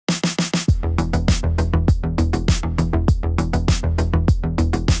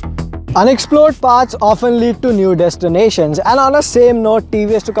Unexplored paths often lead to new destinations, and on the same note,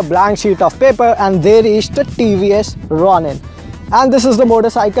 TVS took a blank sheet of paper and they reached the TVS Ronin. And this is the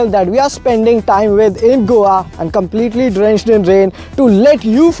motorcycle that we are spending time with in Goa and completely drenched in rain to let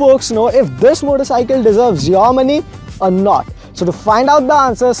you folks know if this motorcycle deserves your money or not. So to find out the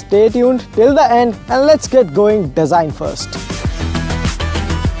answer, stay tuned till the end and let's get going design first.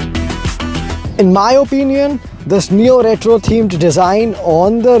 In my opinion, this neo-retro themed design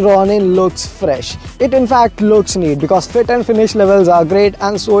on the Ronin looks fresh. It in fact looks neat because fit and finish levels are great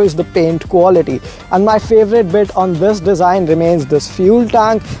and so is the paint quality. And my favorite bit on this design remains this fuel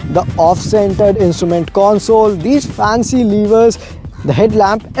tank, the off-centered instrument console, these fancy levers, the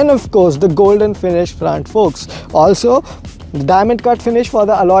headlamp, and of course the golden finish front forks. Also, the diamond cut finish for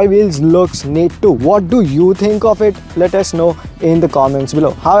the alloy wheels looks neat too. What do you think of it? Let us know in the comments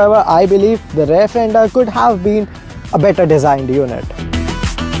below. However, I believe the rear fender could have been a better designed unit.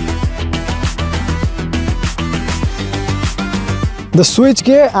 The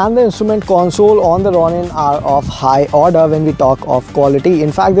switchgear and the instrument console on the Ronin are of high order when we talk of quality.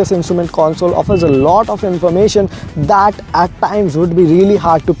 In fact, this instrument console offers a lot of information that at times would be really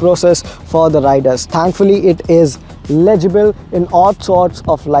hard to process for the riders. Thankfully, it is legible in all sorts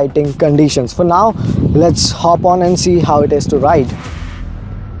of lighting conditions. For now, let's hop on and see how it is to ride.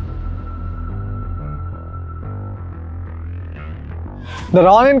 The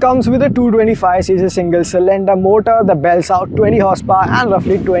Ronin comes with a 225cc single cylinder motor that belts out 20 horsepower and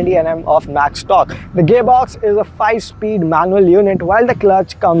roughly 20 Nm of max torque. The gearbox is a 5-speed manual unit while the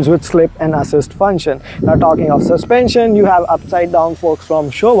clutch comes with slip and assist function. Now talking of suspension, you have upside down forks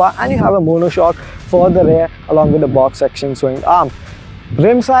from Showa and you have a monoshock for the rear along with the box section swing arm.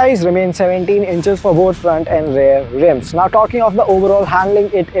 Rim size remains 17 inches for both front and rear rims. Now talking of the overall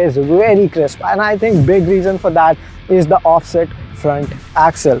handling, it is very crisp and I think big reason for that is the offset front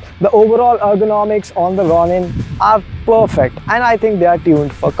axle. The overall ergonomics on the Ronin are perfect and I think they are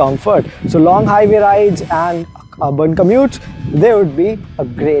tuned for comfort. So long highway rides and urban commutes, they would be a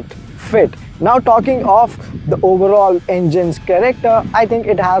great fit. Now talking of the overall engine's character, I think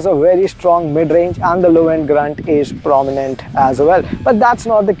it has a very strong mid-range and the low-end grunt is prominent as well. But that's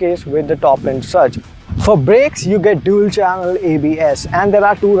not the case with the top-end Surge. For brakes, you get dual channel ABS and there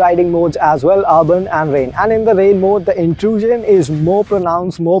are 2 riding modes as well, urban and rain. And in the rain mode, the intrusion is more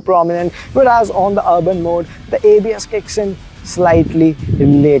pronounced, more prominent, whereas on the urban mode, the ABS kicks in slightly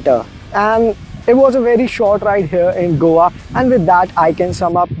later. And it was a very short ride here in Goa, and with that I can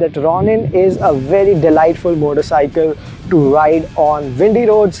sum up that Ronin is a very delightful motorcycle to ride on windy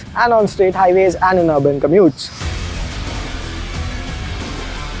roads and on state highways and in urban commutes.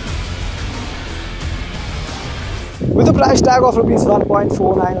 With a price tag of Rs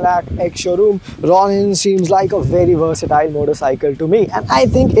 1.49 lakh ex-showroom, Ronin seems like a very versatile motorcycle to me, and I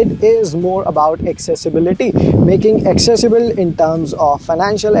think it is more about accessibility, making accessible in terms of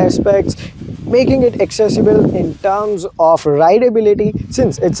financial aspects, making it accessible in terms of rideability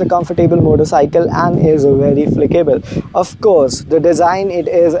since it's a comfortable motorcycle and is very flickable. Of course, the design, it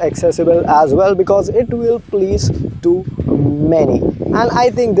is accessible as well because it will please to many, and I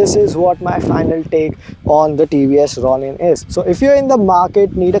think this is what my final take on the TVS Ronin is. So if you're in the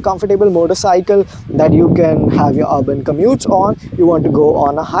market, need a comfortable motorcycle that you can have your urban commutes on, you want to go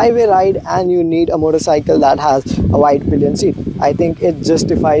on a highway ride and you need a motorcycle that has a wide pillion seat, I think it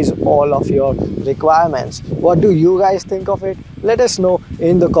justifies all of your requirements. What do you guys think of it? Let us know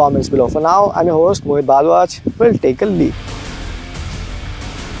in the comments below. For now, I'm your host Mohit Balwaj. We'll take a leave.